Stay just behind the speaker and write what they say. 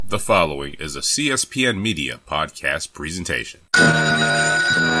The following is a CSPN Media podcast presentation. Good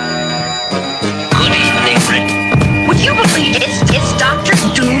evening, Rick. Would you believe it's Dr.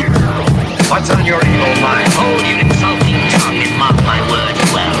 Doom? What's on your evil mind? Hold your insulting tongue and mark my words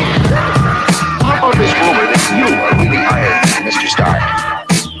well. How about this rumor that you are really hired, Mr. Stark?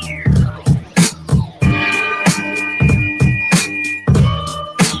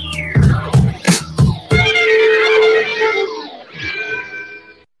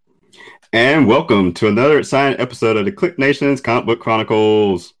 And welcome to another exciting episode of the Click Nation's Comic Book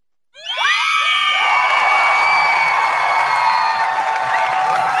Chronicles.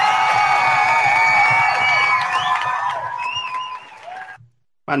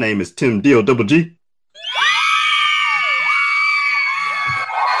 My name is Tim D-O-double-G.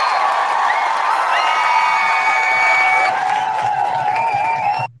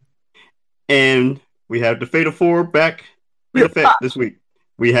 And we have the Fatal Four back in effect this week.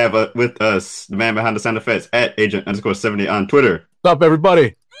 We have with us the man behind the sound effects at Agent_70 on Twitter. What's up,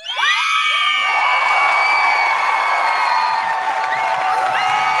 everybody?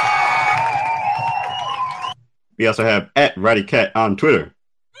 We also have at Roddy Cat on Twitter.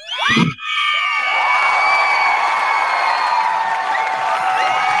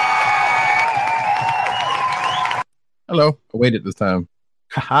 Hello. I waited this time.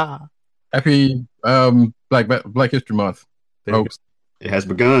 Happy Black History Month, folks. It has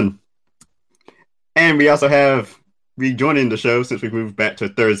begun. And we also have rejoining the show since we moved back to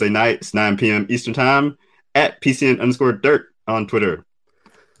Thursday nights, 9 p.m. Eastern Time, at PCN_Dirt on Twitter.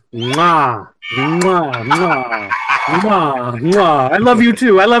 Mwah, mwah, mwah, mwah, mwah. I love you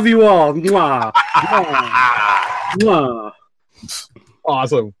too. I love you all. Mwah, mwah, mwah.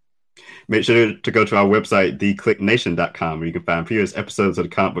 Awesome. Make sure to go to our website, theclicknation.com, where you can find previous episodes of the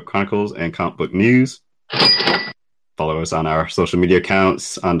Comic Book Chronicles and Comic Book News. Follow us on our social media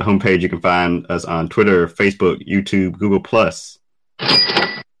accounts. On the homepage, you can find us on Twitter, Facebook, YouTube, Google+.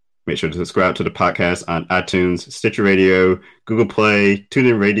 Make sure to subscribe to the podcast on iTunes, Stitcher Radio, Google Play,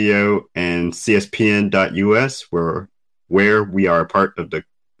 TuneIn Radio, and CSPN.us, where we are a part of the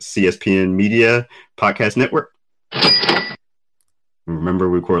CSPN Media Podcast Network. Remember,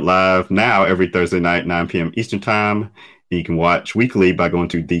 we record live now every Thursday night, 9 p.m. Eastern Time. And you can watch weekly by going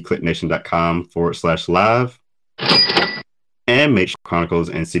to theclicknation.com/live. And make sure Chronicles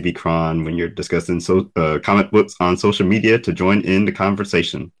and CB Chron when you're discussing comic books on social media to join in the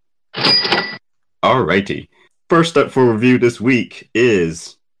conversation. Alrighty. First up for review this week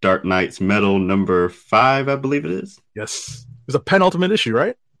is Dark Knight's Metal number 5, I believe it is. Yes. It's a penultimate issue,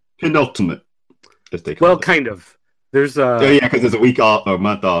 right? Penultimate. As they call it. Kind of. There's because there's a week off or a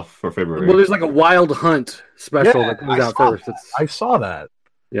month off for February. Well, there's like a Wild Hunt special that comes out first. I saw that.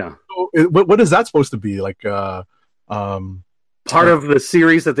 Yeah. So what is that supposed to be? Like part of the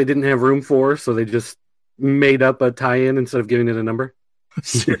series that they didn't have room for, so they just made up a tie-in instead of giving it a number.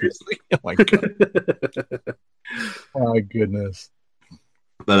 Seriously? Oh my god. Oh my goodness.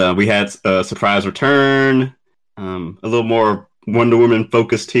 But we had a surprise return. A little more Wonder Woman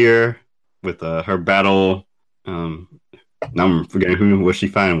focused here with her battle. Now I'm forgetting who was she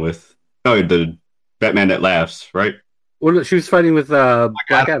fighting with. Oh, the Batman that laughs, right? Well, she was fighting with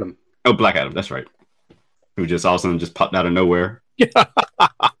Black Adam. Oh, Black Adam, that's right. Who just all of a sudden just popped out of nowhere. Yeah.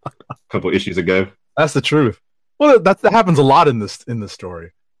 A couple issues ago. That's the truth. Well, that happens a lot in this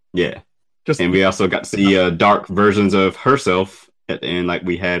story. Yeah. And we also got to see dark versions of herself at the end, like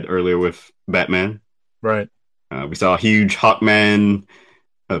we had earlier with Batman. Right. We saw a huge Hawkman,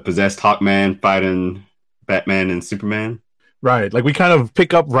 possessed Hawkman fighting Batman and Superman. Right. Like we kind of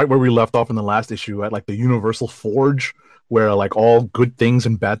pick up right where we left off in the last issue at like the Universal Forge, where like all good things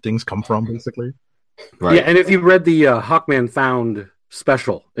and bad things come from, basically. Right. Yeah, and if you read the Hawkman Found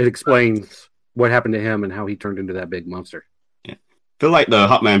special, it explains what happened to him and how he turned into that big monster. Yeah. I feel like the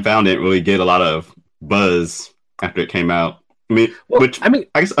Hawkman Found didn't really get a lot of buzz after it came out. I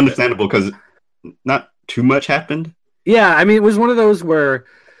guess understandable because not too much happened. Yeah, I mean, it was one of those where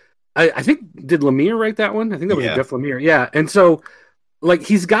I think, did Lemire write that one? I think that was Jeff Lemire. Yeah, and so like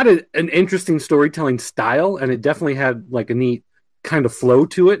he's got an interesting storytelling style, and it definitely had like a neat kind of flow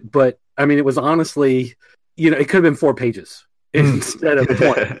to it. But I mean, it was honestly, it could have been 4 pages instead of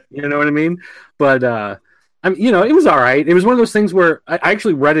 20. You know what I mean? But it was all right. It was one of those things where I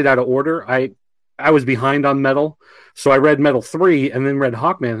actually read it out of order. I was behind on Metal, so I read Metal 3 and then read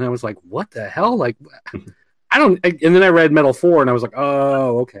Hawkman, and I was like, what the hell? Like, and then I read Metal 4, and I was like,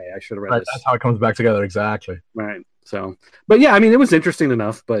 oh, okay, I should have read this. That's how it comes back together, exactly. Right. So, but yeah, I mean, it was interesting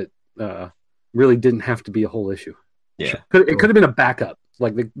enough, but really didn't have to be a whole issue. Yeah. It could have been a backup.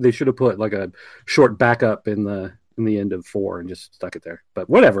 Like they should have put like a short backup in the in the end of 4 and just stuck it there. But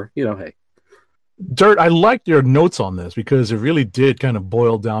whatever, hey. Dirt, I liked your notes on this because it really did kind of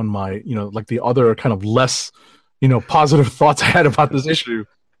boil down my, like the other kind of less, positive thoughts I had about this issue.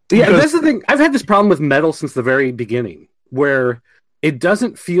 Yeah, that's the thing. I've had this problem with Metal since the very beginning, where it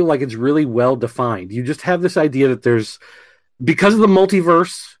doesn't feel like it's really well defined. You just have this idea that because of the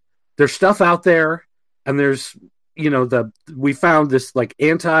multiverse, there's stuff out there, and there's, we found this like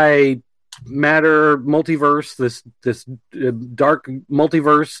anti-matter multiverse, this dark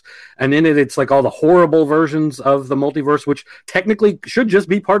multiverse, and in it's like all the horrible versions of the multiverse, which technically should just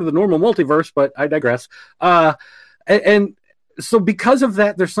be part of the normal multiverse, but I digress. And so because of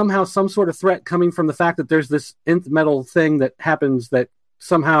that, there's somehow some sort of threat coming from the fact that there's this nth metal thing that happens that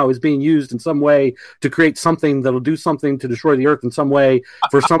somehow is being used in some way to create something that'll do something to destroy the earth in some way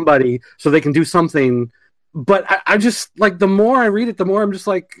for somebody so they can do something. But I just, like, the more I read it, the more I'm just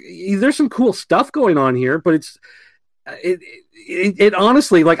like, there's some cool stuff going on here, but it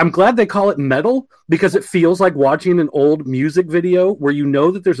honestly, like, I'm glad they call it metal because it feels like watching an old music video where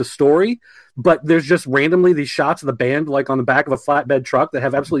that there's a story, but there's just randomly these shots of the band like on the back of a flatbed truck that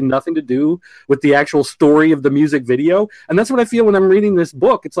have absolutely nothing to do with the actual story of the music video. And that's what I feel when I'm reading this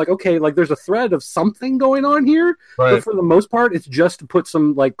book. It's like, okay, like there's a thread of something going on here, right. But for the most part, it's just to put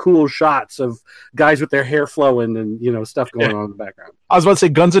some like cool shots of guys with their hair flowing and stuff going on in the background. I was about to say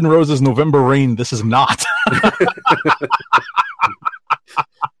Guns N' Roses November Rain. This is not.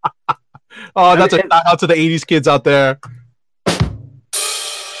 Oh, that's a shout out to the 80s kids out there.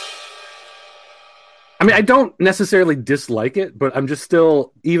 I mean, I don't necessarily dislike it, but I'm just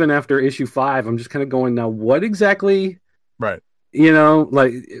still, even after issue 5, I'm just kind of going, now what exactly? Right.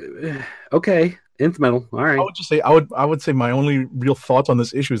 Like, okay, nth metal. All right. I would say my only real thoughts on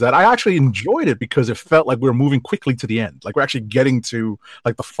this issue is that I actually enjoyed it because it felt like we were moving quickly to the end. Like we're actually getting to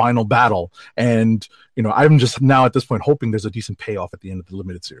like the final battle. And, I'm just now at this point hoping there's a decent payoff at the end of the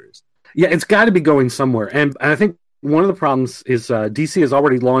limited series. Yeah, it's got to be going somewhere. And I think one of the problems is DC has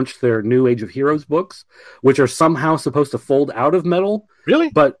already launched their new Age of Heroes books, which are somehow supposed to fold out of metal. Really?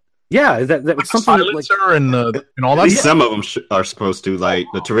 But yeah, that was something Silencer and all that. Some of them are supposed to, like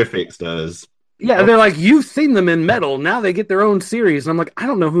the Terrifics does. Yeah, they're like, you've seen them in metal. Now they get their own series. And I'm like, I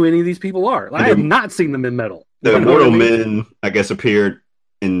don't know who any of these people are. Like, I have not seen them in metal. The Immortal Men, I guess, appeared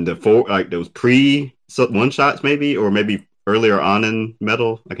in those pre one shots, maybe, or maybe earlier on in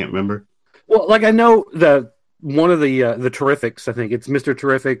metal. I can't remember. Well, like I know one of the Terrifics, I think it's Mr.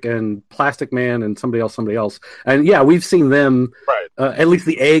 Terrific and Plastic Man and somebody else. And yeah, we've seen them, right. At least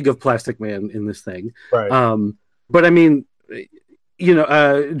the egg of Plastic Man in this thing. Right. But I mean,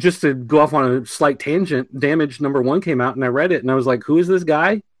 just to go off on a slight tangent, Damage #1 came out and I read it and I was like, who is this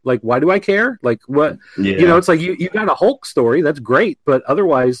guy? Like, why do I care? Like, what? Yeah. It's like you got a Hulk story. That's great. But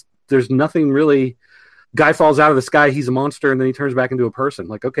otherwise, there's nothing really. Guy falls out of the sky. He's a monster. And then he turns back into a person.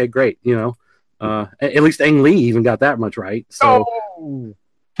 Like, okay, great. At least Ang Lee even got that much right. So,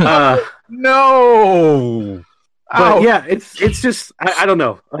 no. But yeah, it's just I don't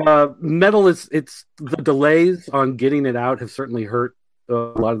know. Metal it's the delays on getting it out have certainly hurt a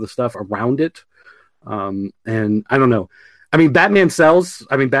lot of the stuff around it. And I don't know. I mean, Batman sells.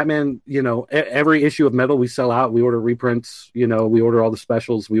 I mean, Batman. Every issue of Metal we sell out. We order reprints. We order all the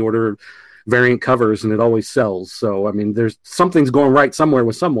specials. We order variant covers, and it always sells. So I mean, there's something's going right somewhere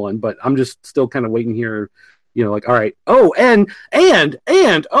with someone, but I'm just still kind of waiting here. Like, all right. Oh, and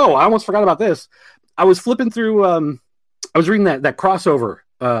oh, I almost forgot about this. I was flipping through. I was reading that crossover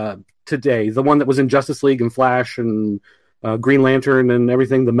today, the one that was in Justice League and Flash and Green Lantern and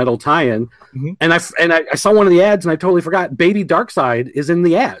everything, the Metal tie-in. Mm-hmm. And I saw one of the ads and I totally forgot. Baby Darkseid is in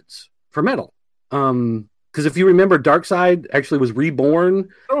the ads for Metal. Because if you remember, Darkseid actually was reborn.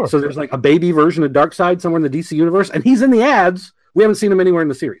 Sure. So there's like a baby version of Darkseid somewhere in the DC universe, and he's in the ads. We haven't seen him anywhere in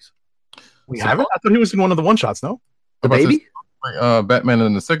the series. We haven't? I thought he was in one of the one-shots, no? The baby? Batman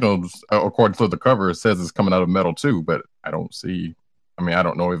and the Signals, according to the cover, it says it's coming out of Metal too, but I don't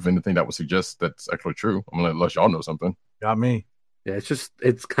know if anything that would suggest that's actually true. Unless y'all know something. Got me. Yeah,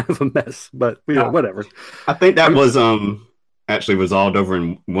 it's kind of a mess, but whatever. I think that was actually resolved over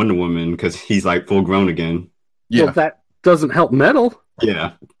in Wonder Woman because he's like full grown again. Yeah, well, that doesn't help Metal.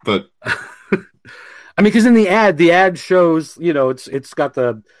 Yeah, but I mean, because in the ad shows, it's got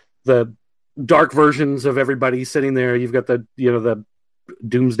the dark versions of everybody sitting there. You've got the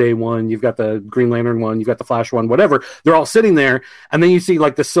Doomsday one, you've got the Green Lantern one, you've got the Flash one, whatever. They're all sitting there, and then you see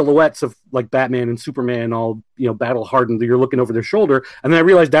like the silhouettes of like Batman and Superman all battle hardened. You're looking over their shoulder, and then I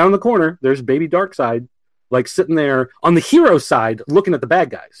realized down in the corner there's Baby Darkseid, like sitting there on the hero side, looking at the bad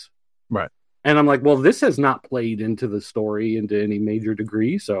guys. Right. And I'm like, well, this has not played into the story into any major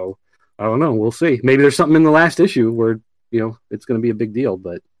degree. So, I don't know. We'll see. Maybe there's something in the last issue where, it's going to be a big deal.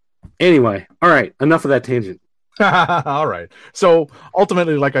 But anyway, all right. Enough of that tangent. All right. So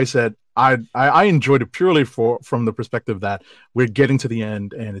ultimately, like I said, I enjoyed it purely from the perspective that we're getting to the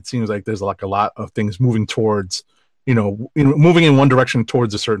end, and it seems like there's like a lot of things moving towards, moving in one direction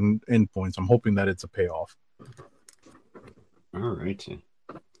towards a certain endpoint. So I'm hoping that it's a payoff. All right.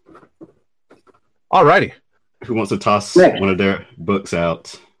 All righty. Who wants to toss one of their books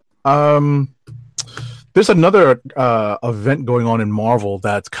out? There's another event going on in Marvel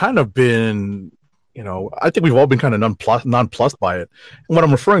that's kind of been, I think we've all been kind of nonplussed by it. And what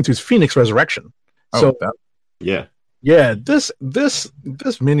I'm referring to is Phoenix Resurrection. Yeah. This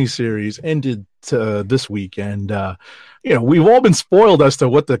miniseries ended this week, and we've all been spoiled as to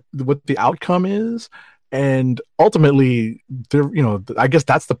what the outcome is. And ultimately, I guess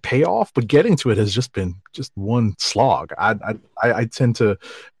that's the payoff. But getting to it has just been one slog. I tend to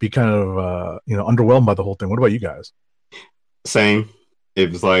be kind of underwhelmed by the whole thing. What about you guys? Same.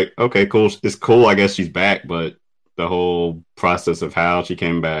 It was like, okay, cool. It's cool. I guess she's back, but the whole process of how she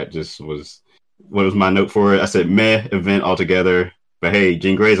came back just was. What was my note for it? I said meh event altogether. But hey,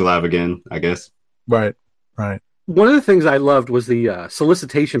 Jean Grey's alive again, I guess. Right. One of the things I loved was the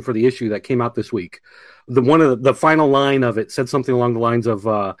solicitation for the issue that came out this week. The final line of it said something along the lines of,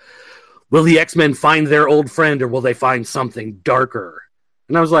 will the X-Men find their old friend, or will they find something darker?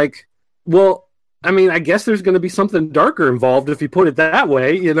 And I was like, well, I mean, I guess there's going to be something darker involved if you put it that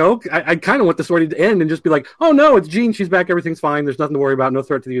way, I kind of want the story to end and just be like, oh no, it's Jean, she's back, everything's fine, there's nothing to worry about, no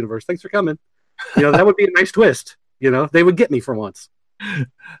threat to the universe, thanks for coming. That would be a nice twist. They would get me for once. I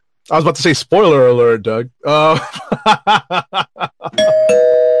was about to say spoiler alert, Doug.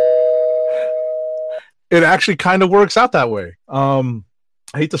 It actually kind of works out that way. I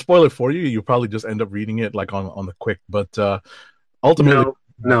hate to spoil it for you. You probably just end up reading it like on the quick, but ultimately,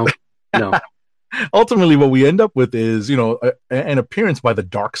 no. Ultimately, what we end up with is, an appearance by the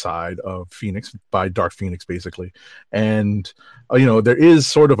dark side of Phoenix, by Dark Phoenix, basically. And, there is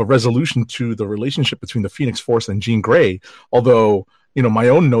sort of a resolution to the relationship between the Phoenix Force and Jean Grey. Although, my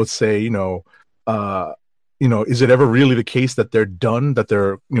own notes say, is it ever really the case that they're done, that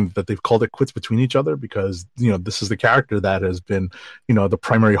that they've called it quits between each other? Because, this is the character that has been, the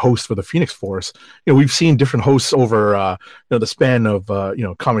primary host for the Phoenix Force. We've seen different hosts over, the span of,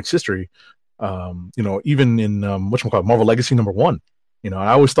 comics history. Even in Marvel Legacy #1,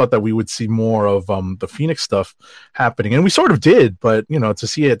 I always thought that we would see more of the Phoenix stuff happening, and we sort of did, but to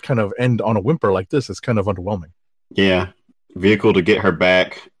see it kind of end on a whimper like this is kind of underwhelming. Yeah, vehicle to get her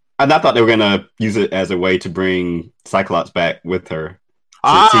back. And I thought they were gonna use it as a way to bring Cyclops back with her.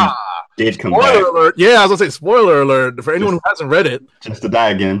 He did come spoiler back. Alert! Yeah, I was gonna say spoiler alert for anyone who hasn't read it. Just to die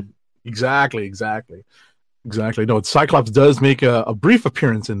again. Exactly. No, Cyclops does make a brief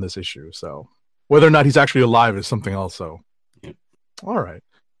appearance in this issue, so whether or not he's actually alive is something else. So, yeah. All right.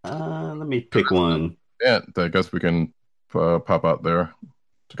 Let me pick one. Yeah, I guess we can pop out there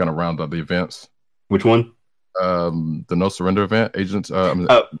to kind of round out the events. Which one? The No Surrender event, Agents.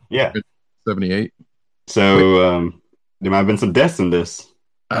 Yeah, 78. So there might have been some deaths in this.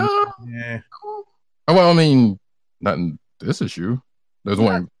 Yeah. Well, I mean, not in this issue. There's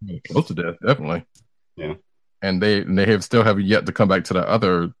one close to death, definitely. Yeah, and they have yet to come back to the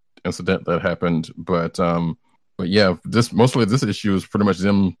other incident that happened, but yeah, mostly this issue is pretty much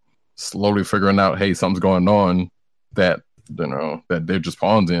them slowly figuring out, hey, something's going on that that they're just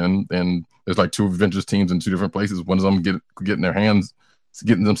pawns in, and there's like two Avengers teams in two different places. One of them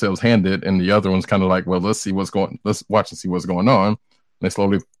getting themselves handed, and the other one's kind of like, well, let's watch and see what's going on. And they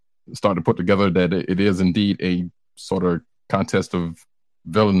slowly start to put together that it is indeed a sort of contest of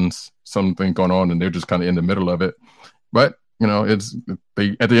villains, something going on, and they're just kind of in the middle of it. But it's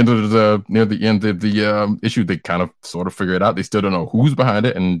at the end of near the end of the issue, they kind of sort of figure it out. They still don't know who's behind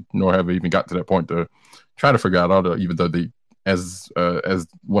it, and nor have they even got to that point to try to figure out all even though they, as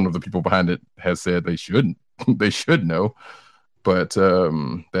one of the people behind it has said, they should know. But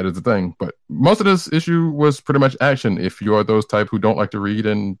that is the thing. But most of this issue was pretty much action. If you are those type who don't like to read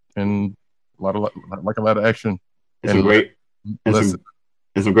and a lot of action, and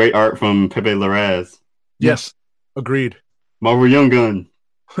some great art from Pepe Larraz. Yes, agreed. Marvel Young Gun.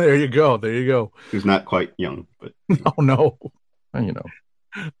 There you go. Who's not quite young, but oh no. And,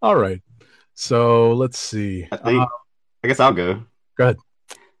 All right. So let's see. I guess I'll go. Go ahead.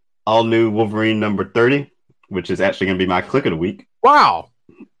 All new Wolverine number 30, which is actually going to be my click of the week. Wow.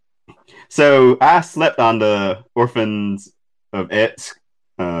 So I slept on the Orphans of Etz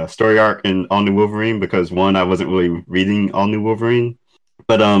story arc in All New Wolverine because I wasn't really reading All New Wolverine.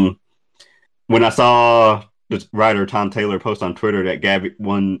 But when I saw the writer Tom Taylor post on Twitter that Gabby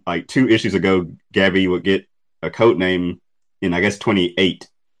like 2 issues ago, Gabby would get a code name in, I guess, 28.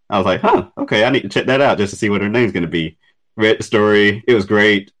 I was like, okay, I need to check that out just to see what her name's going to be. Read the story. It was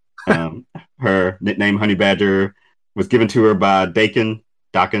great. Her nickname, Honey Badger, was given to her by Dakin,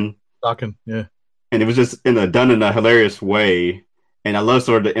 yeah. And it was just done in a hilarious way. And I love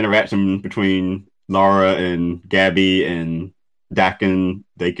sort of the interaction between Laura and Gabby and Dakin,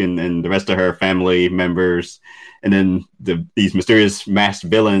 and the rest of her family members. And then these mysterious masked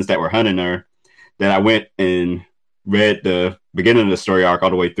villains that were hunting her, that I went and read the beginning of the story arc all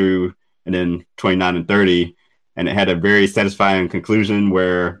the way through, and then 29 and 30. And it had a very satisfying conclusion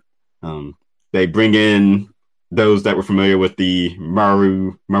where they bring in those that were familiar with the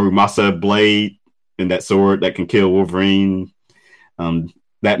Marumasa blade and that sword that can kill Wolverine.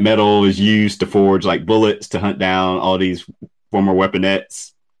 That metal is used to forge like bullets to hunt down all these former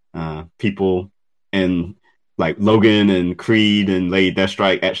weaponettes people, and like Logan and Creed and Lady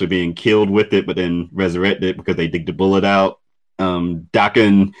Deathstrike actually being killed with it, but then resurrected because they dig the bullet out.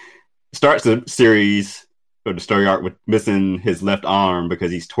 Dakin starts the series or the story arc with missing his left arm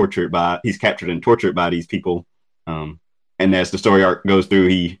because he's captured and tortured by these people. And as the story arc goes through,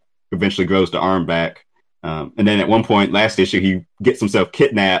 he eventually grows the arm back. And then at one point, last issue, he gets himself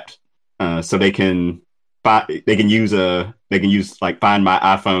kidnapped so they can use like Find My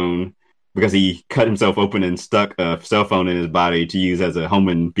iPhone, because he cut himself open and stuck a cell phone in his body to use as a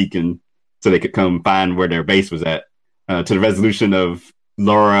homing beacon so they could come find where their base was at. To the resolution of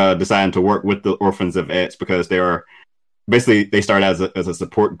Laura deciding to work with the Orphans of Etz, because they started as a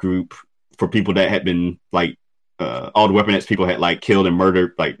support group for people that had been like all the Weaponettes people had like killed and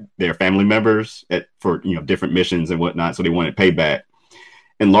murdered like their family members for different missions and whatnot, so they wanted payback.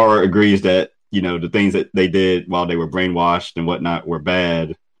 And Laura agrees that the things that they did while they were brainwashed and whatnot were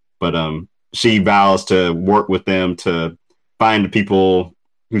bad, but she vows to work with them to find the people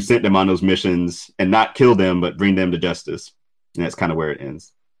who sent them on those missions and not kill them, but bring them to justice. And that's kind of where it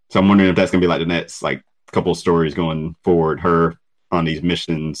ends. So I'm wondering if that's going to be like the next like couple of stories going forward, her on these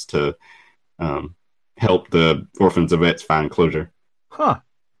missions to help the Orphans of Etz find closure. Huh.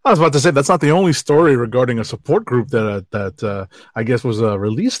 I was about to say, that's not the only story regarding a support group that I guess was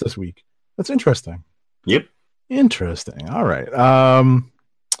released this week. That's interesting. Yep. Interesting. All right. All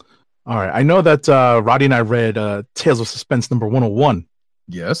right. I know that Roddy and I read Tales of Suspense number 101.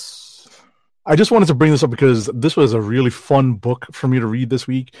 Yes. I just wanted to bring this up because this was a really fun book for me to read this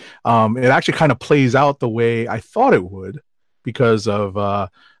week. It actually kind of plays out the way I thought it would because of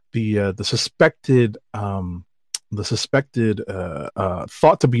the suspected thought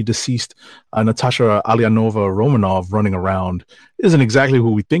to be deceased Natasha Alianova Romanov running around isn't exactly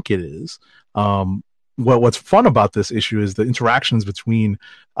who we think it is. What's fun about this issue is the interactions between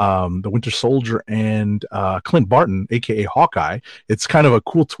the Winter Soldier and Clint Barton, aka Hawkeye. It's kind of a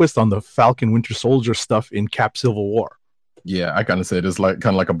cool twist on the Falcon Winter Soldier stuff in Cap Civil War. Yeah, I kind of said it's like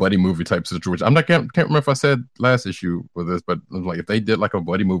kind of like a buddy movie type situation. Can't remember if I said last issue with this, but like if they did like a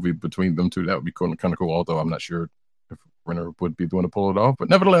buddy movie between them two, that would be kind of cool. Although I'm not sure if Renner would be the one to pull it off, but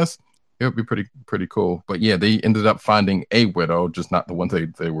nevertheless, it would be pretty cool. But yeah, they ended up finding a widow, just not the one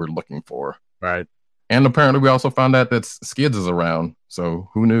they were looking for. Right. And apparently, we also found out that Skids is around. So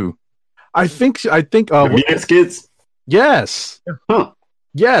who knew? I think. Skids. Yes. Huh.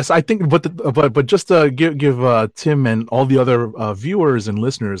 Yes, I think. But just to give Tim and all the other viewers and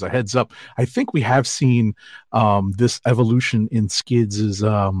listeners a heads up, I think we have seen this evolution in Skids'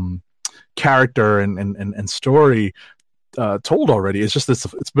 character and story told already. It's just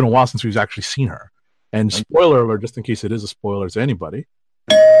it's been a while since we've actually seen her. And spoiler alert, just in case it is a spoiler to anybody.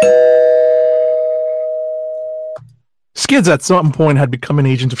 Skids at some point had become an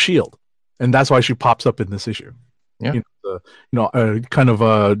agent of S.H.I.E.L.D., and that's why she pops up in this issue. Yeah, kind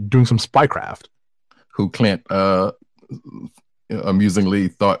of doing some spycraft. Who Clint amusingly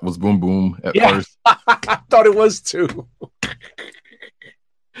thought was Boom Boom at first. I thought it was too.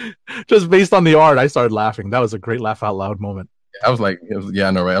 Just based on the art, I started laughing. That was a great laugh out loud moment. I was like, yeah,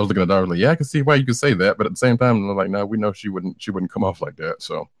 I know, right? I was looking at that. I was like, yeah, I can see why you could say that, but at the same time, I'm like, no, we know she wouldn't come off like that.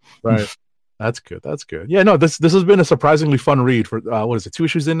 So right. That's good. That's good. Yeah, no, this has been a surprisingly fun read for what is it, 2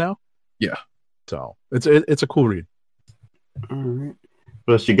 issues in now? Yeah. So it's a cool read. All right.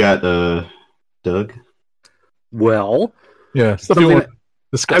 What else you got, Doug? Well, yeah, something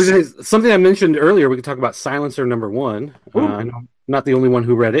I mentioned earlier. We could talk about Silencer number 1. I know I'm not the only one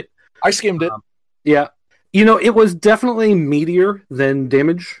who read it. I skimmed it. Yeah, it was definitely meatier than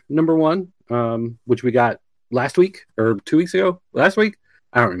Damage number 1, which we got last week or 2 weeks ago. Last week.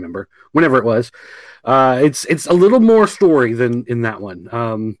 I don't remember. Whenever it was, it's a little more story than in that one.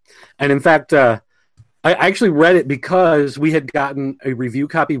 And in fact, I actually read it because we had gotten a review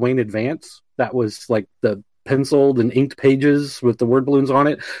copy way in advance. That was like the penciled and inked pages with the word balloons on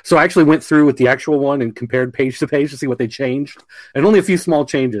it. So I actually went through with the actual one and compared page to page to see what they changed, and only a few small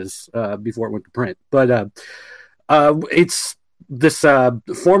changes before it went to print. But it's this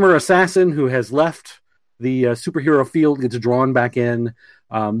former assassin who has left the superhero field, gets drawn back in.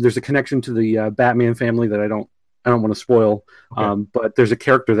 There's a connection to the Batman family that I don't want to spoil. Okay. But there's a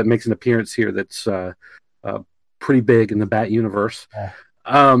character that makes an appearance here that's pretty big in the Bat universe.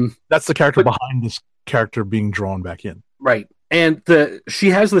 That's the character behind this character being drawn back in. Right. And she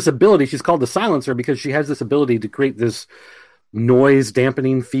has this ability. She's called the Silencer because she has this ability to create this noise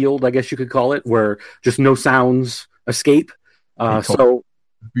dampening field, I guess you could call it, where just no sounds escape. So,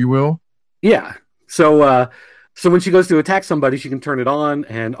 if you will. Yeah. So when she goes to attack somebody, she can turn it on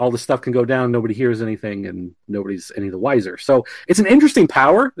and all the stuff can go down. Nobody hears anything and nobody's any the wiser. So it's an interesting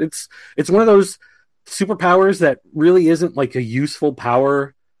power. It's one of those superpowers that really isn't like a useful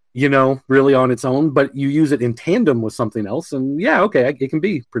power, really on its own, but you use it in tandem with something else. And yeah, okay, it can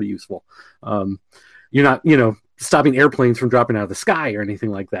be pretty useful. You're not, stopping airplanes from dropping out of the sky or anything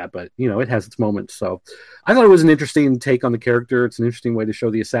like that, but it has its moments. So I thought it was an interesting take on the character. It's an interesting way to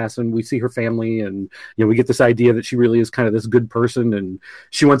show the assassin. We see her family and we get this idea that she really is kind of this good person and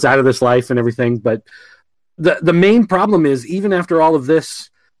she wants out of this life and everything. But the main problem is, even after all of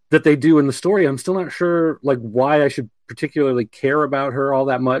this that they do in the story, I'm still not sure like why I should particularly care about her all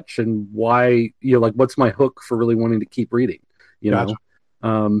that much, and why like what's my hook for really wanting to keep reading. Gotcha.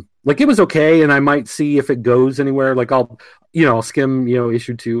 Like it was okay, and I might see if it goes anywhere. Like I'll skim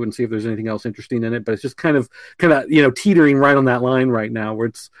issue 2 and see if there's anything else interesting in it. But it's just kind of teetering right on that line right now, where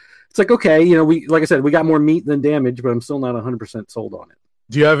it's like, okay, we, like I said, we got more meat than damage, but I'm still not 100% sold on it.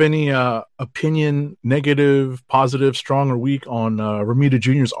 Do you have any opinion, negative, positive, strong, or weak on Romita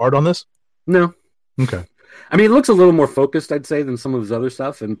Jr.'s art on this? No. Okay. I mean, it looks a little more focused, I'd say, than some of his other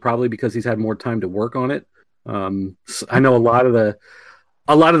stuff, and probably because he's had more time to work on it. I know a lot of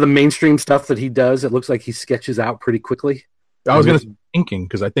the mainstream stuff that he does, it looks like he sketches out pretty quickly. I was going to say inking,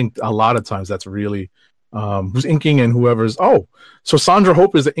 because I think a lot of times that's really who's inking and whoever's. Oh, so Sandra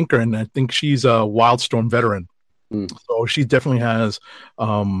Hope is the inker, and I think she's a Wildstorm veteran. So she definitely has, I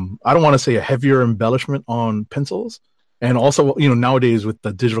don't want to say a heavier embellishment on pencils. And also, nowadays with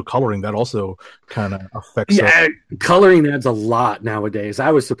the digital coloring, that also kind of affects. Yeah, coloring adds a lot nowadays.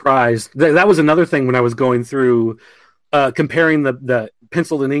 I was surprised. That was another thing when I was going through comparing the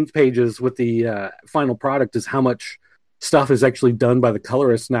penciled and inked pages with the final product, is how much stuff is actually done by the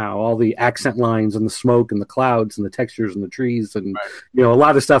colorists now. All the accent lines and the smoke and the clouds and the textures and the trees. And, a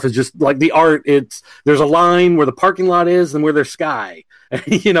lot of stuff is just like the art. There's a line where the parking lot is and where there's sky.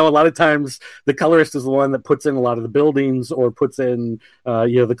 A lot of times the colorist is the one that puts in a lot of the buildings, or puts in,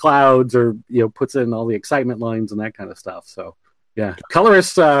 the clouds, or, puts in all the excitement lines and that kind of stuff. So, yeah,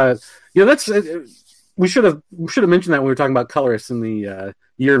 colorists, that's, we should have mentioned that when we were talking about colorists in the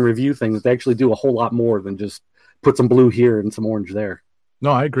year in review thing, that they actually do a whole lot more than just put some blue here and some orange there.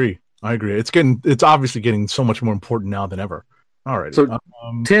 No, I agree. It's obviously getting so much more important now than ever. All right. So,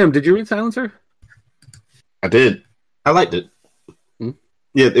 Tim, did you read Silencer? I did. I liked it.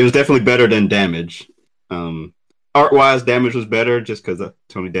 Yeah, it was definitely better than Damage. Art-wise, Damage was better just because of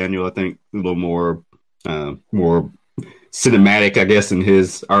Tony Daniel, I think, a little more cinematic, I guess, in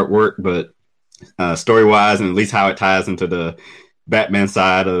his artwork. But story-wise, and at least how it ties into the Batman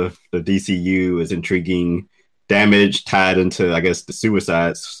side of the DCU, is intriguing. Damage tied into, I guess, the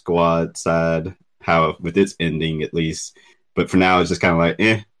Suicide Squad side, how with its ending at least. But for now, it's just kind of like,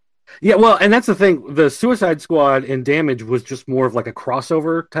 eh. Yeah, well, and that's the thing. The Suicide Squad and Damage was just more of like a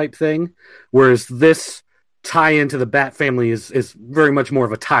crossover type thing, whereas this tie-in to the Bat family is very much more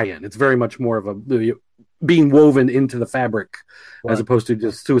of a tie-in. It's very much more of a being woven into the fabric, right, as opposed to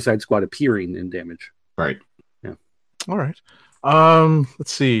just Suicide Squad appearing in Damage. Right. Yeah. All right.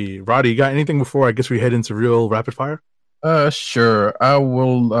 Let's see. Roddy, you got anything before I guess we head into real rapid fire? Sure. I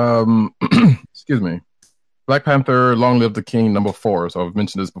will excuse me. Black Panther Long Live the King #4. So I've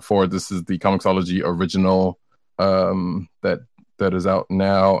mentioned this before. This is the Comixology original that is out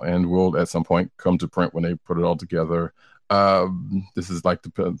now and will at some point come to print when they put it all together. This is like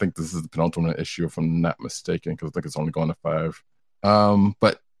I think this is the penultimate issue, if I'm not mistaken, because I think it's only going to 5.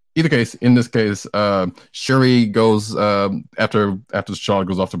 But either case, in this case, Shuri goes after Charlotte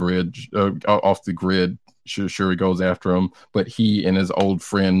goes off the bridge, off the grid. Shuri goes after him, but he and his old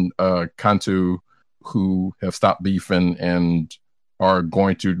friend Kantu, who have stopped beefing and are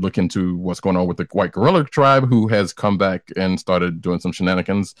going to look into what's going on with the White Gorilla tribe, who has come back and started doing some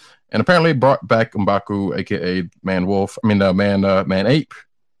shenanigans, and apparently brought back M'Baku, aka Man Ape,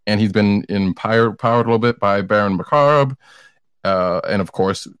 and he's been empowered a little bit by Baron Macabre. And of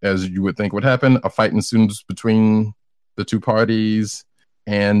course, as you would think would happen, a fight ensues between the two parties,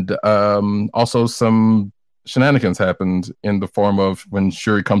 and also some shenanigans happened in the form of when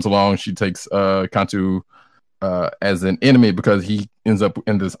Shuri comes along, she takes Kantu as an enemy because he ends up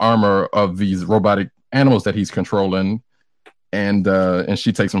in this armor of these robotic animals that he's controlling, and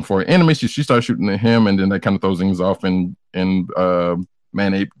she takes him for an enemy. She starts shooting at him, and then that kind of throws things off, and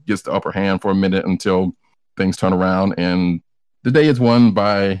Man-Ape gets the upper hand for a minute until things turn around, and the day is won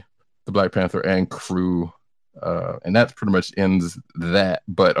by the Black Panther and crew. And that pretty much ends that,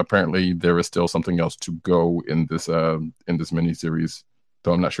 but apparently there is still something else to go in this miniseries.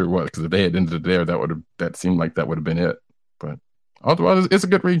 Though I'm not sure what, because if they had ended it there, that seemed like that would have been it. But otherwise, it's a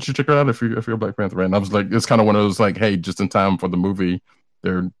good read. You should check it out if you're a Black Panther fan. And I was like, it's kind of one of those like, hey, just in time for the movie,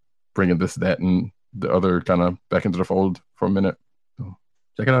 they're bringing this, that, and the other kind of back into the fold for a minute. So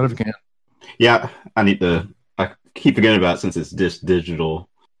check it out if you can. Yeah, I keep forgetting about it since it's just digital.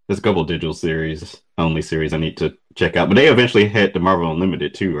 There's a couple of digital only series I need to check out. But they eventually hit the Marvel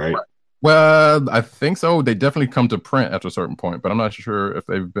Unlimited too, right? Well, I think so. They definitely come to print after a certain point, but I'm not sure if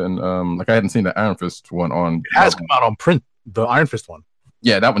they've been like I hadn't seen the Iron Fist one on. It has come out on print, the Iron Fist one.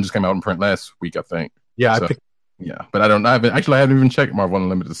 Yeah, that one just came out in print last week, I think. Yeah, so, but I haven't even checked Marvel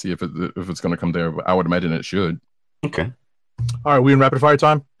Unlimited to see if it's going to come there. But I would imagine it should. Okay. All right, we in rapid fire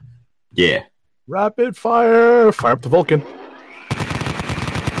time? Yeah. Rapid fire. Fire up the Vulcan.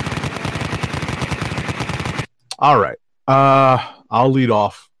 All right. I'll lead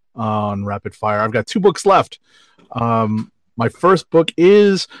off on rapid fire. I've got 2 books left. My first book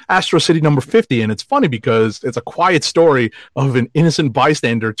is Astro City number 50, and it's funny because it's a quiet story of an innocent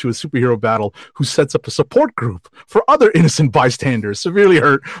bystander to a superhero battle who sets up a support group for other innocent bystanders severely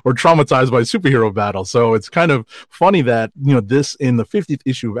hurt or traumatized by a superhero battle. So it's kind of funny that, this in the 50th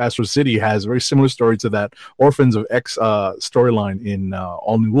issue of Astro City has a very similar story to that Orphans of X storyline in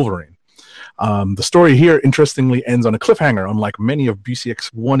All New Wolverine. The story here, interestingly, ends on a cliffhanger, unlike many of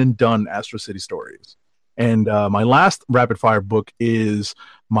BCX one-and-done Astro City stories. And my last rapid-fire book is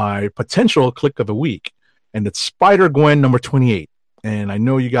my potential click of the week, and it's Spider-Gwen number 28. And I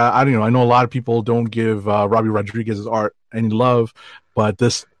know I know a lot of people don't give Robbie Rodriguez's art any love, but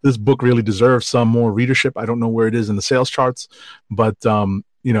this book really deserves some more readership. I don't know where it is in the sales charts, but I'll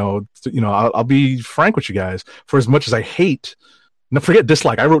be frank with you guys. For as much as I hate. Now, forget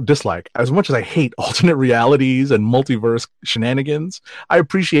dislike. I wrote dislike. As much as I hate alternate realities and multiverse shenanigans, I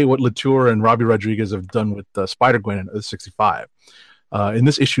appreciate what Latour and Robbie Rodriguez have done with Spider-Gwen in 65. In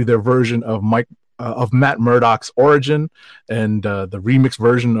this issue, their version of Matt Murdock's origin and the remix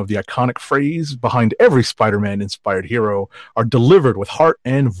version of the iconic phrase behind every Spider-Man-inspired hero are delivered with heart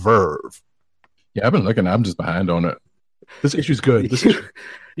and verve. Yeah, I've been looking. I'm just behind on it. This issue's good.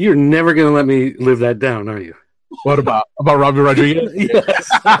 You're never going to let me live that down, are you? What about Robbie Rodriguez? Yes.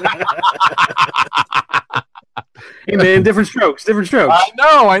 Hey man, different strokes.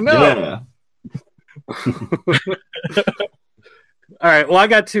 I know. Yeah. All right. Well, I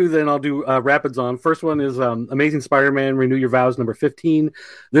got 2. Then I'll do rapids on. First one is Amazing Spider-Man: Renew Your Vows number 15.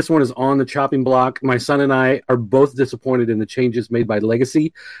 This one is on the chopping block. My son and I are both disappointed in the changes made by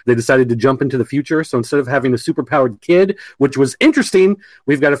Legacy. They decided to jump into the future. So instead of having a superpowered kid, which was interesting,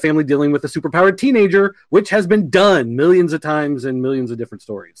 we've got a family dealing with a superpowered teenager, which has been done millions of times in millions of different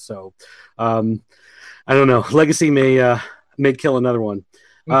stories. So I don't know. Legacy may kill another one.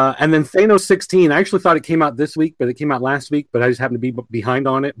 And then Thanos 16, I actually thought it came out this week, but it came out last week, but I just happened to be behind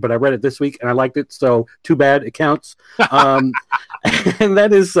on it. But I read it this week and I liked it, so too bad, it counts. And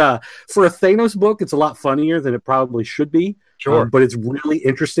that is, for a Thanos book, it's a lot funnier than it probably should be. Sure. But it's really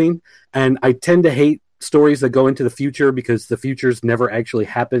interesting. And I tend to hate stories that go into the future because the futures never actually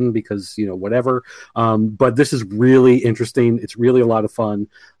happen because, whatever. But this is really interesting. It's really a lot of fun.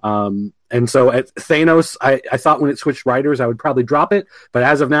 And so at Thanos, I thought when it switched writers, I would probably drop it. But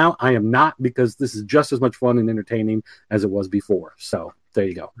as of now, I am not, because this is just as much fun and entertaining as it was before. So there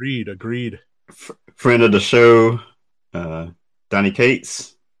you go. Agreed. Friend of the show, Donny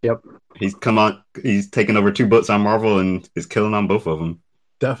Cates. Yep. He's taken over 2 books on Marvel and is killing on both of them.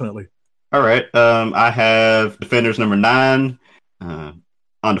 Definitely. All right. I have Defenders number 9. On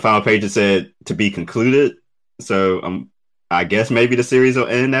the final page, it said to be concluded. So I guess maybe the series will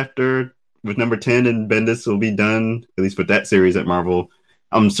end with number 10, and Bendis will be done, at least with that series at Marvel.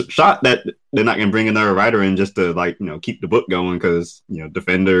 I'm shocked that they're not going to bring another writer in just to keep the book going, because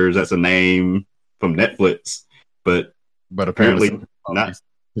Defenders, that's a name from Netflix, but apparently not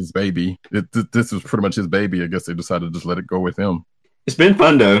his baby. This was pretty much his baby. I guess they decided to just let it go with him. It's been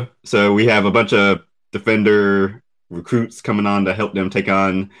fun though. So we have a bunch of Defender recruits coming on to help them take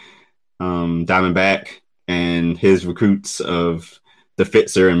on Diamondback, and his recruits of the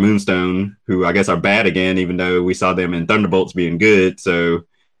Fitzer and Moonstone, who I guess are bad again, even though we saw them in Thunderbolts being good. So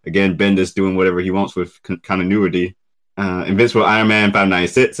again, Bendis doing whatever he wants with continuity. Invincible Iron Man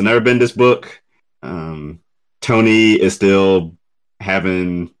 596, another Bendis book. Tony is still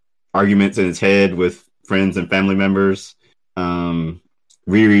having arguments in his head with friends and family members.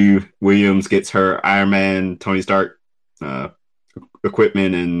 Riri Williams gets her Iron Man, Tony Stark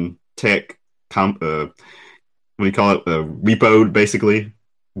equipment and tech, what do you call it? Repoed, basically,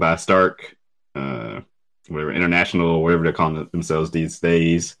 by Stark, whatever, International, or whatever they're calling themselves these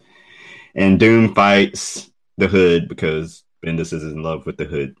days. And Doom fights the Hood because Bendis is in love with the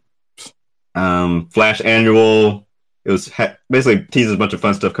Hood. Flash Annual, it was basically teases a bunch of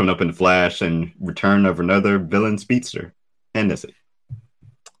fun stuff coming up in the Flash and return of another villain speedster. And that's it.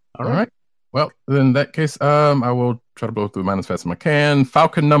 All right. Well, in that case, I will try to blow through mine as fast as I can.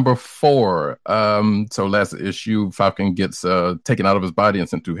 Falcon number 4. So last issue, Falcon gets taken out of his body and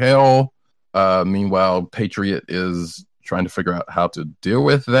sent to hell. Meanwhile, Patriot is trying to figure out how to deal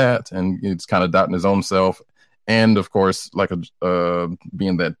with that, and he's kind of doubting his own self. And of course,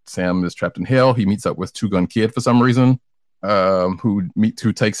 being that Sam is trapped in hell, he meets up with Two Gun Kid for some reason, who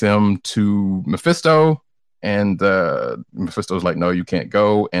takes him to Mephisto. And Mephisto's like, no, you can't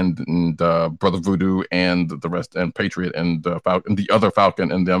go. And Brother Voodoo and the rest, and Patriot and Falcon, the other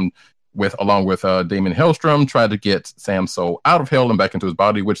Falcon, and them along with Damon Hellstrom, try to get Sam's soul out of hell and back into his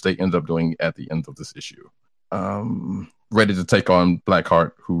body, which they end up doing at the end of this issue. Ready to take on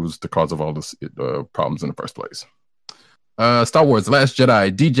Blackheart, who's the cause of all this problems in the first place. Star Wars: Last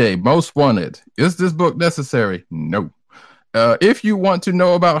Jedi, DJ Most Wanted. Is this book necessary? No. If you want to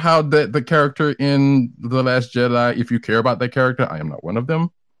know about how the character in The Last Jedi, if you care about that character, I am not one of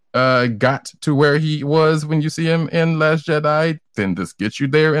them, got to where he was when you see him in Last Jedi, then this gets you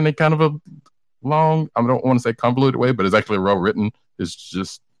there in a kind of a long, I don't want to say convoluted way, but it's actually well written. It's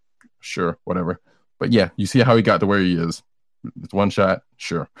just, sure, whatever. But yeah, you see how he got to where he is. It's one shot,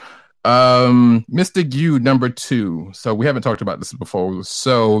 sure. Mystic U number 2. So we haven't talked about this before.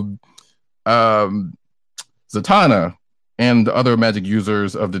 So Zatanna and the other magic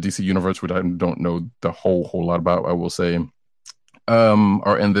users of the DC universe, which I don't know the whole lot about, I will say,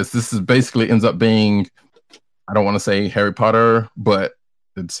 are in this. This is basically ends up being, I don't want to say Harry Potter, but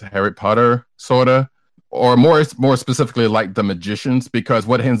it's Harry Potter, sorta. Or more specifically like the Magicians, because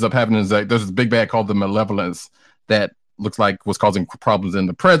what ends up happening is that there's this big bad called the Malevolence that looks like was causing problems in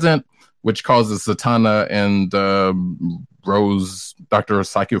the present, which causes Zatanna and Rose, Dr.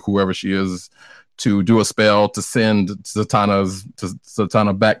 Psyche, whoever she is, to do a spell to send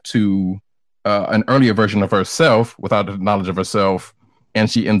Zatanna back to an earlier version of herself without the knowledge of herself.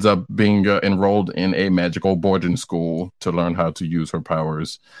 And she ends up being enrolled in a magical boarding school to learn how to use her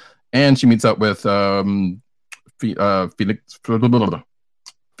powers. And she meets up with Felix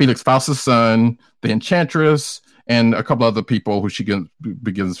Faust's son, the Enchantress, and a couple other people who she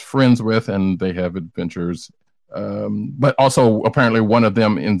begins friends with, and they have adventures. But also, apparently, one of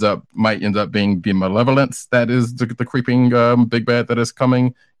them might end up being the Malevolence that is the creeping big bad that is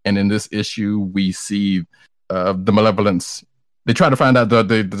coming. And in this issue, we see the Malevolence. They try to find out,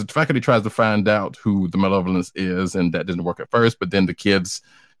 the faculty tries to find out who the Malevolence is, and that didn't work at first. But then the kids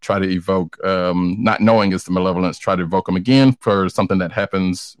try to evoke, not knowing it's the Malevolence, try to evoke them again for something that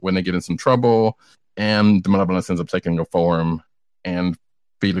happens when they get in some trouble. And the Malevolence ends up taking a form, and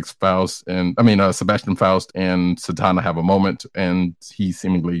Sebastian Faust and Zatanna have a moment, and he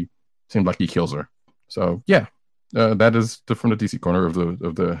seems like he kills her. So yeah, that is from the DC corner of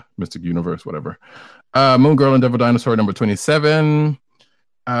the Mystic Universe, whatever. Moon Girl and Devil Dinosaur number 27.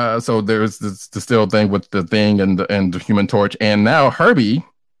 So there's the still thing with the Thing and the Human Torch, and now Herbie,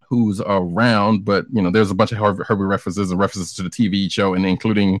 who's around, but there's a bunch of Herbie references and references to the TV show, and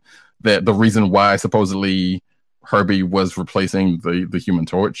including the reason why supposedly Herbie was replacing the Human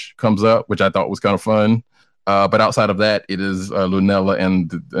Torch comes up, which I thought was kind of fun. But outside of that, it is Lunella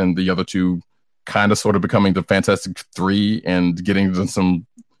and the other two kind of sort of becoming the Fantastic Three and getting into some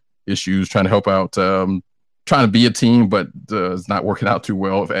issues, trying to help out, trying to be a team, but it's not working out too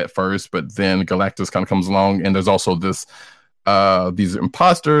well at first. But then Galactus kind of comes along, and there's also these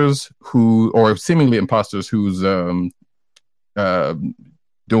imposters or seemingly imposters who's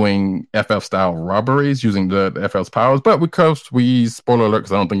doing FF style robberies using the FF's powers, but because spoiler alert,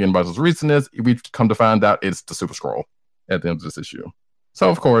 because I don't think anybody's reading this, we've come to find out it's the Super Skrull at the end of this issue. So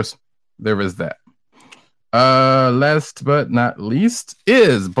of course there is that. Last but not least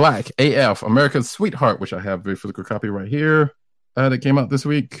is Black AF, America's Sweetheart, which I have a physical copy right here that came out this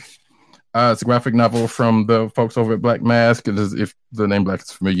week. It's a graphic novel from the folks over at Black Mask. It is, if the name Black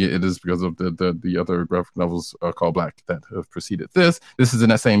is familiar, it is because of the other graphic novels called Black that have preceded this. This is in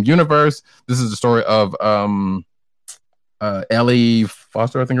that same universe. This is the story of Ellie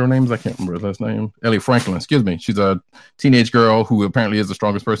Foster, I think her name is. I can't remember her last name. Ellie Franklin, excuse me. She's a teenage girl who apparently is the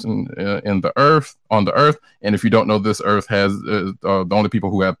strongest person on the Earth. And if you don't know, this Earth has the only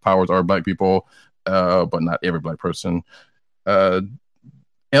people who have powers are Black people, but not every Black person.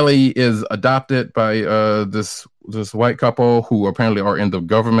 Ellie is adopted by this white couple who apparently are in the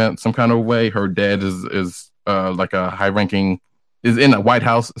government some kind of way. Her dad is like a high ranking, is in the White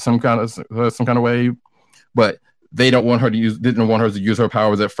House some kind of way, but they didn't want her to use her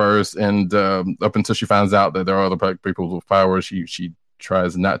powers at first, and up until she finds out that there are other Black people with powers, she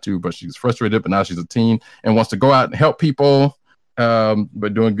tries not to, but she's frustrated. But now she's a teen and wants to go out and help people,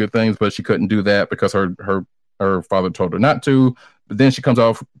 but doing good things. But she couldn't do that because her father told her not to. But then she comes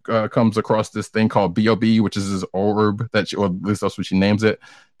across this thing called BOB, which is this orb that or at least that's what she names it,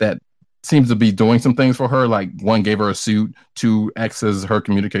 that seems to be doing some things for her. Like one gave her a suit to access her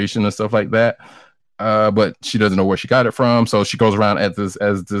communication and stuff like that. But she doesn't know where she got it from. So she goes around as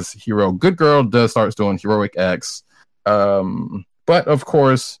this hero. Good girl starts doing heroic acts. But of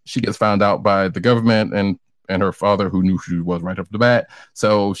course, she gets found out by the government and her father, who knew who she was right off the bat.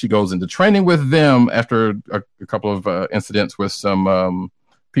 So she goes into training with them after a couple of incidents with some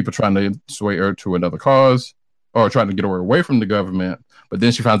people trying to sway her to another cause or trying to get her away from the government. But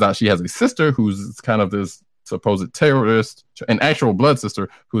then she finds out she has a sister who's kind of this supposed terrorist, an actual blood sister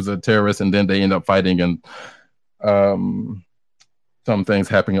who's a terrorist, and then they end up fighting, and some things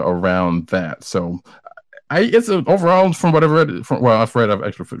happening around that. So it's overall, from what I've read, I've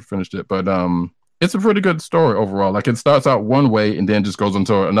actually finished it, but it's a pretty good story overall. Like, it starts out one way and then just goes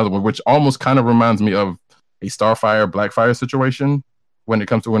into another one, which almost kind of reminds me of a Starfire, Blackfire situation when it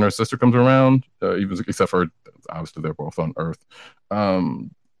comes to when her sister comes around, even except for obviously they're both on Earth.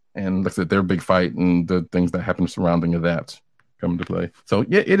 And like I said, their big fight and the things that happen surrounding that come into play. So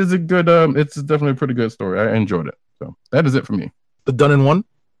yeah, it is a good, it's definitely a pretty good story. I enjoyed it. So that is it for me. The done in one?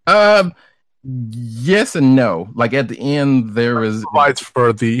 Yes and no. Like at the end, there is provides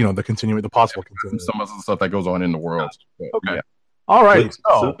for the the possible continuing. Some of the stuff that goes on in the world. But, okay. Yeah. All right. Clicks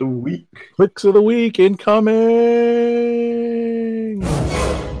of the week. Clicks of the week incoming.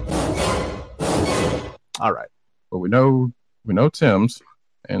 All right. But we know Tim's,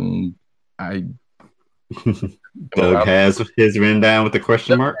 and I Doug has his written down with the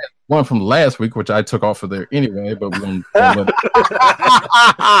question mark. One from last week, which I took off of there anyway, but well,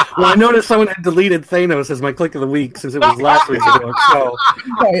 I noticed someone had deleted Thanos as my click of the week since it was last week's book. So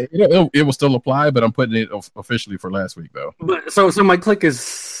it will still apply, but I'm putting it officially for last week, though. But so my click is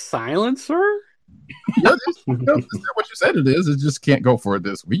Silencer. That's what you said it is. It just can't go for it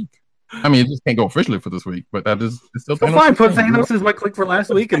this week. I mean, it just can't go officially for this week, but that is it's still. Well, fine, put Thanos as my click for last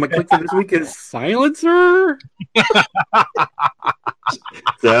week, and my click for this week is Silencer.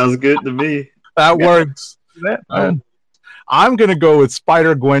 Sounds good to me. That works. I'm gonna go with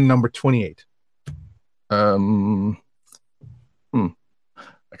Spider-Gwen number 28. I kind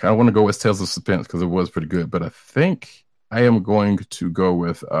of want to go with Tales of Suspense because it was pretty good, but I think I am going to go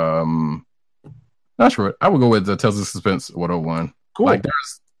with not sure. I would go with the Tales of Suspense 101. Cool.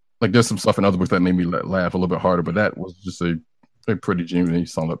 There's some stuff in other books that made me laugh a little bit harder, but that was just a pretty genuinely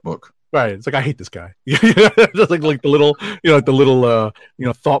solid book. Right. It's like, I hate this guy. Just like the little,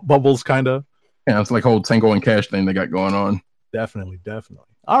 thought bubbles kind of. Yeah, it's like whole Tango and Cash thing they got going on. Definitely.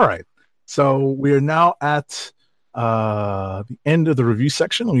 All right. So we are now at the end of the review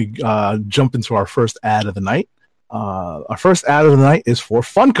section. We jump into our first ad of the night. Our first ad of the night is for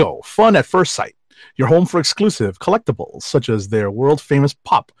Funko, Fun at First Sight. Your home for exclusive collectibles such as their world-famous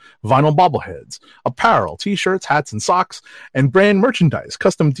pop, vinyl bobbleheads, apparel, t-shirts, hats, and socks, and brand merchandise,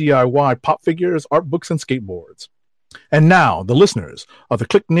 custom DIY pop figures, art books, and skateboards. And now, the listeners of the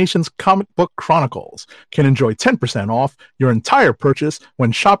Click Nation's Comic Book Chronicles can enjoy 10% off your entire purchase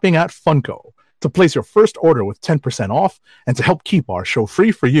when shopping at Funko. To place your first order with 10% off and to help keep our show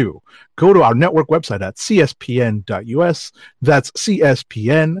free for you, go to our network website at cspn.us. That's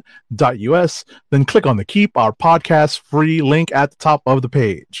cspn.us. Then click on the Keep Our Podcast Free link at the top of the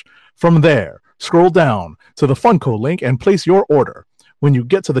page. From there, scroll down to the Funko link and place your order. When you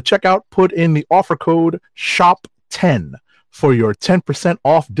get to the checkout, put in the offer code SHOP10 for your 10%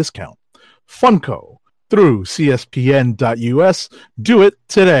 off discount. Funko through cspn.us. Do it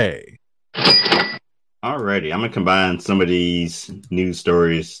today. Alrighty, I'm gonna combine some of these news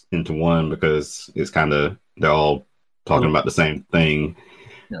stories into one because it's they're all talking about the same thing.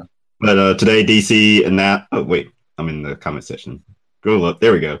 Yeah. But today DC announced. Oh wait, I'm in the comment section. Go up.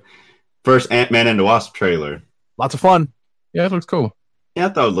 There we go. first Ant-Man and the Wasp trailer. Lots of fun. Yeah, it looks cool. Yeah, I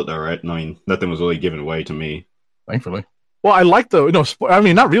thought it looked all right. I mean, nothing was really given away to me. Thankfully. Well, I like I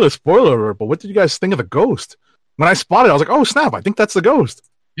mean, not really a spoiler alert, but what did you guys think of the ghost? When I spotted it, I was like, oh, snap, I think that's the ghost.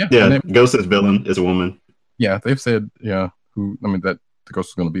 Yeah, Ghost is villain, is a woman. Yeah, they've said, that the ghost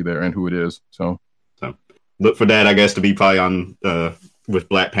is going to be there and who it is. So look for that, I guess, to be probably on with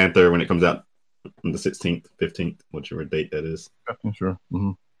Black Panther when it comes out on the 16th, 15th, whichever date that is. Sure.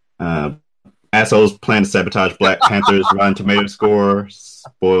 Mm-hmm. Assholes plan to sabotage Black Panther's Rotten Tomato score,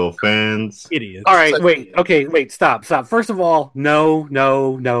 spoil fans. Idiots. All right, wait, stop. First of all, no.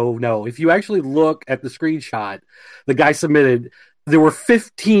 If you actually look at the screenshot the guy submitted, there were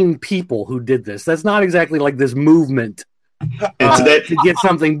 15 people who did this. That's not exactly like this movement to get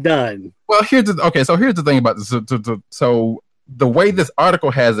something done. Well, here's the thing about this. So the way this article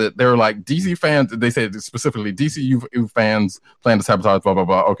has it, they're like DC fans. They said specifically DCU fans plan to sabotage. Blah blah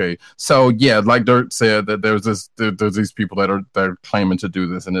blah. Okay, so yeah, like Dirt said, that there's these people that are claiming to do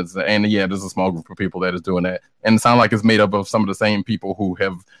this, and there's a small group of people that is doing that, and it sounds like it's made up of some of the same people who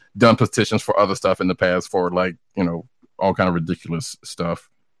have done petitions for other stuff in the past for all kind of ridiculous stuff.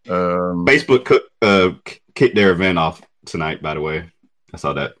 Facebook kicked their event off tonight. By the way, I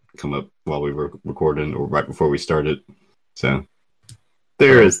saw that come up while we were recording or right before we started. So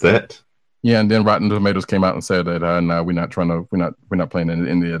there is that. Yeah, and then Rotten Tomatoes came out and said that no, we're not playing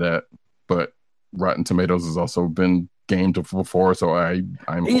any of that. But Rotten Tomatoes has also been gamed before, so I'm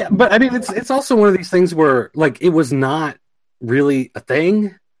but I mean it's also one of these things where like it was not really a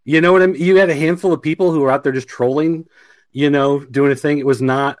thing. You know what I mean? You had a handful of people who were out there just trolling, doing a thing. It was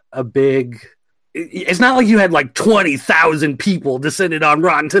not a big. It's not like you had like 20,000 people descended on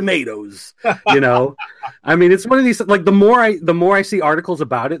Rotten Tomatoes, I mean, it's one of these, like, the more I see articles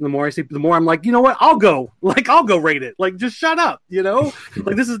about it and the more I'm like, you know what, I'll go rate it. Like, just shut up,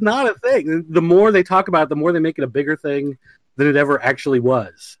 like, this is not a thing. The more they talk about it, the more they make it a bigger thing than it ever actually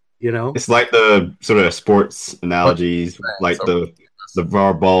was, It's like the sort of sports analogies, like the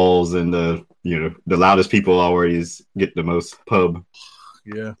VAR balls and the loudest people always get the most pub.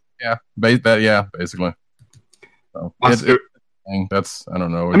 Yeah. Yeah, basically. So, that's I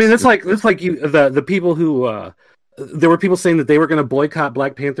don't know. I mean, that's like the people who there were people saying that they were going to boycott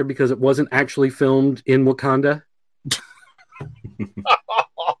Black Panther because it wasn't actually filmed in Wakanda.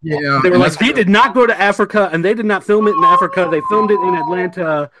 Yeah, they were like, they did not go to Africa and they did not film it in Africa. They filmed it in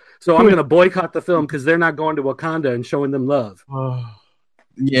Atlanta. So I'm going to boycott the film because they're not going to Wakanda and showing them love.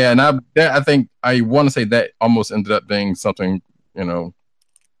 Yeah, and I think I want to say that almost ended up being something,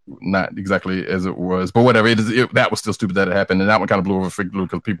 not exactly as it was, but whatever. That was still stupid that it happened, and that one kind of blew over Fig Blue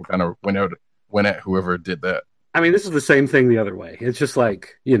because people kind of went at whoever did that. I mean, this is the same thing the other way. It's just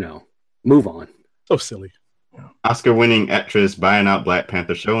like, move on. So silly. Oscar-winning actress buying out Black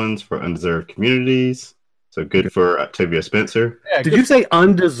Panther showings for undeserved communities. So good for Octavia Spencer. Yeah, did you say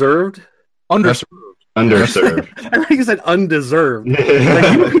undeserved? Underserved. Underserved. I think you said undeserved. Like,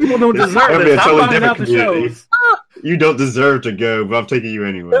 you people don't deserve it. Stop buying out the shows. You don't deserve to go, but I'm taking you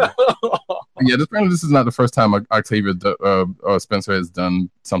anyway. Yeah, apparently this is not the first time Octavia Spencer has done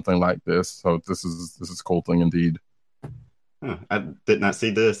something like this. So this is a cool thing indeed. I did not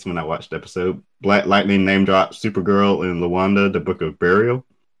see this when I watched the episode. Black Lightning name dropped Supergirl in Lawanda, the Book of Burial.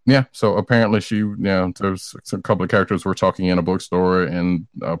 Yeah, so apparently there's a couple of characters were talking in a bookstore, and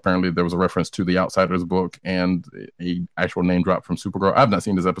apparently there was a reference to the Outsiders book and a actual name drop from Supergirl. I've not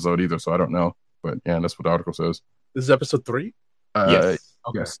seen this episode either, so I don't know. But yeah, that's what the article says. This is episode 3? Yes.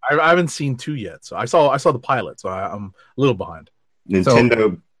 Okay. Yes. I haven't seen 2 yet, so I saw the pilot, so I'm a little behind.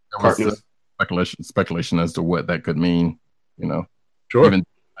 Nintendo speculation as to what that could mean. Sure. Even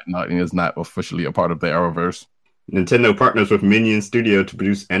Lightning is not officially a part of the Arrowverse. Nintendo partners with Minion Studio to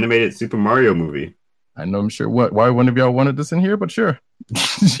produce animated Super Mario movie. I'm sure why one of y'all wanted this in here, but sure.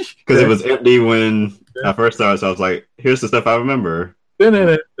 Because it was empty when I first started, so I was like, here's the stuff I remember.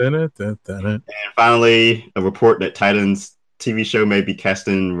 And finally, a report that Titans TV show may be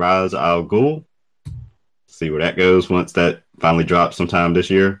casting Ra's al Ghul. See where that goes once that finally drops sometime this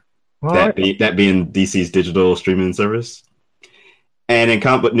year. That being DC's digital streaming service. And in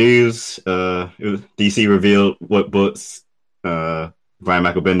comic book news, DC revealed what books Brian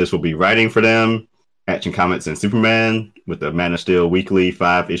Michael Bendis will be writing for them. Action Comics and Superman with the Man of Steel weekly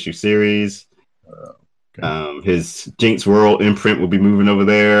 5-issue series. His Jinx World imprint will be moving over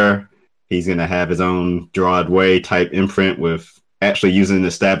there. He's going to have his own Gerard Way type imprint with actually using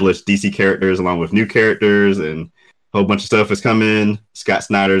established DC characters along with new characters, and a whole bunch of stuff is coming. Scott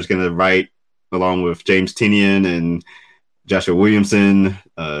Snyder is going to write along with James Tynion and Joshua Williamson.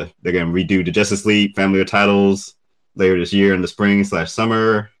 They're going to redo the Justice League family of titles later this year in the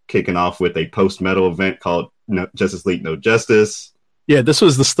spring/summer. kicking off with a post-metal event called Justice League No Justice. Yeah, this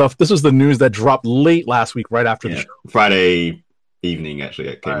was the news that dropped late last week, right after the show. Friday evening, actually,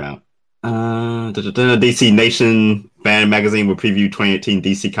 it came out. DC Nation fan magazine will preview 2018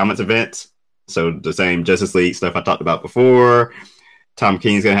 DC Comics events. So the same Justice League stuff I talked about before. Tom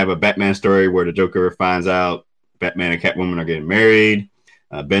King's going to have a Batman story where the Joker finds out Batman and Catwoman are getting married.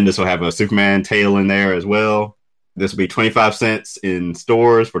 Bendis will have a Superman tale in there as well. This will be 25 cents in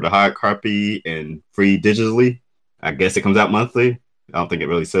stores for the hard copy and free digitally. I guess it comes out monthly. I don't think it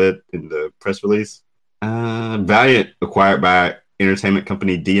really said in the press release. Valiant acquired by entertainment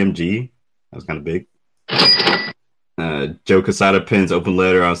company DMG. That was kind of big. Joe Quesada pens open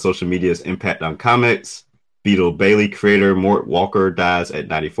letter on social media's impact on comics. Beetle Bailey creator Mort Walker dies at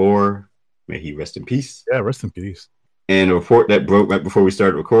 94. May he rest in peace. Yeah, rest in peace. And a report that broke right before we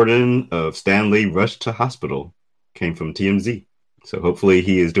started recording of Stan Lee rushed to hospital came from TMZ. So hopefully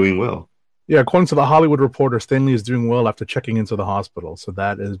he is doing well. Yeah, according to the Hollywood Reporter, Stan Lee is doing well after checking into the hospital. So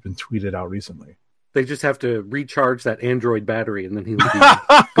that has been tweeted out recently. They just have to recharge that Android battery, and then he'll be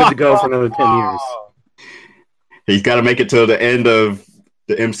good to go for another 10 years. He's got to make it till the end of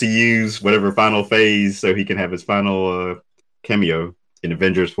the MCU's whatever final phase so he can have his final cameo in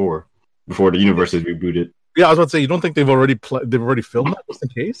Avengers 4 before the universe is rebooted. Yeah, I was about to say, you don't think they've already filmed that just in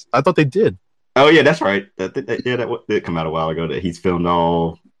case? I thought they did. Oh, yeah, that's right. That did come out a while ago that he's filmed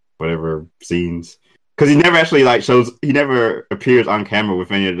all whatever scenes. Because he never actually he never appears on camera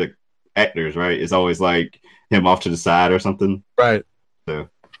with any of the actors, right? It's always like him off to the side or something. Right. So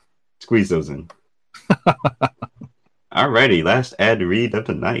squeeze those in. Alrighty, last ad read of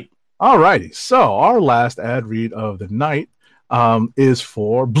the night. Alrighty, so our last ad read of the night is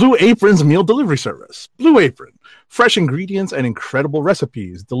for Blue Apron's meal delivery service. Blue Apron, fresh ingredients and incredible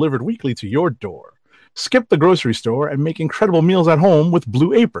recipes delivered weekly to your door. Skip the grocery store and make incredible meals at home with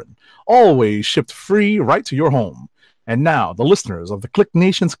Blue Apron, always shipped free right to your home. And now, the listeners of the Click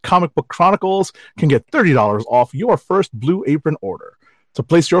Nation's Comic Book Chronicles can get $30 off your first Blue Apron order. To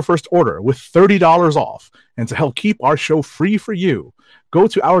place your first order with $30 off and to help keep our show free for you, go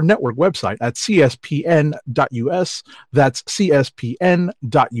to our network website at cspn.us. That's cspn.us.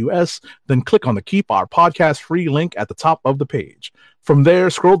 Then click on the Keep Our Podcast Free link at the top of the page. From there,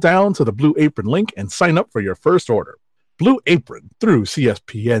 scroll down to the Blue Apron link and sign up for your first order. Blue Apron through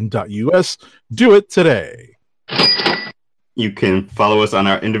cspn.us. Do it today. You can follow us on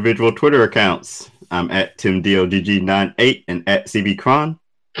our individual Twitter accounts. I'm at TimDOGG98 and at CBCron.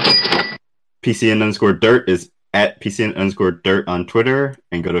 PCN_Dirt is at PCN_Dirt on Twitter,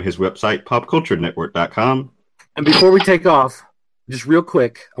 and go to his website, popculturenetwork.com. And before we take off, just real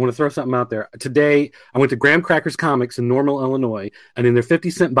quick, I want to throw something out there. Today, I went to Graham Crackers Comics in Normal, Illinois, and in their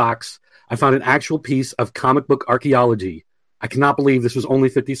 50-cent box, I found an actual piece of comic book archaeology. I cannot believe this was only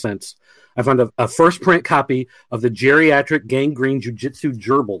 50 cents. I found a first print copy of the Geriatric Gangrene Jiu-Jitsu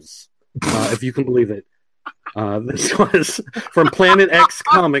Gerbils, if you can believe it. This was from Planet X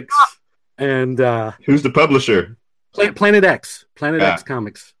Comics. And who's the publisher? Planet X. Planet X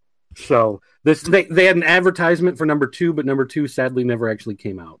Comics. So they had an advertisement for number 2, but number 2 sadly never actually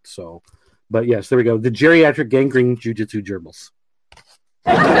came out. So, but yes, there we go. The Geriatric Gangrene Jiu-Jitsu Gerbils.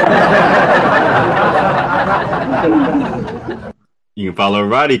 You can follow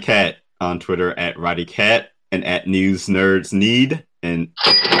Roddy Cat on Twitter at Roddy Cat and at News Nerds Need, and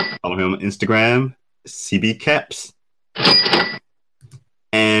follow him on Instagram, CBCaps.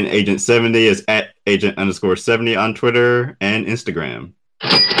 And Agent 70 is at Agent_70 on Twitter and Instagram.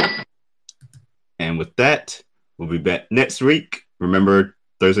 And with that, we'll be back next week. Remember,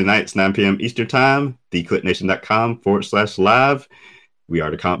 Thursday nights, 9 p.m. Eastern Time, theclicknation.com/live. We are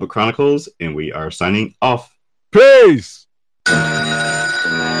the Comic Book Chronicles, and we are signing off. Peace!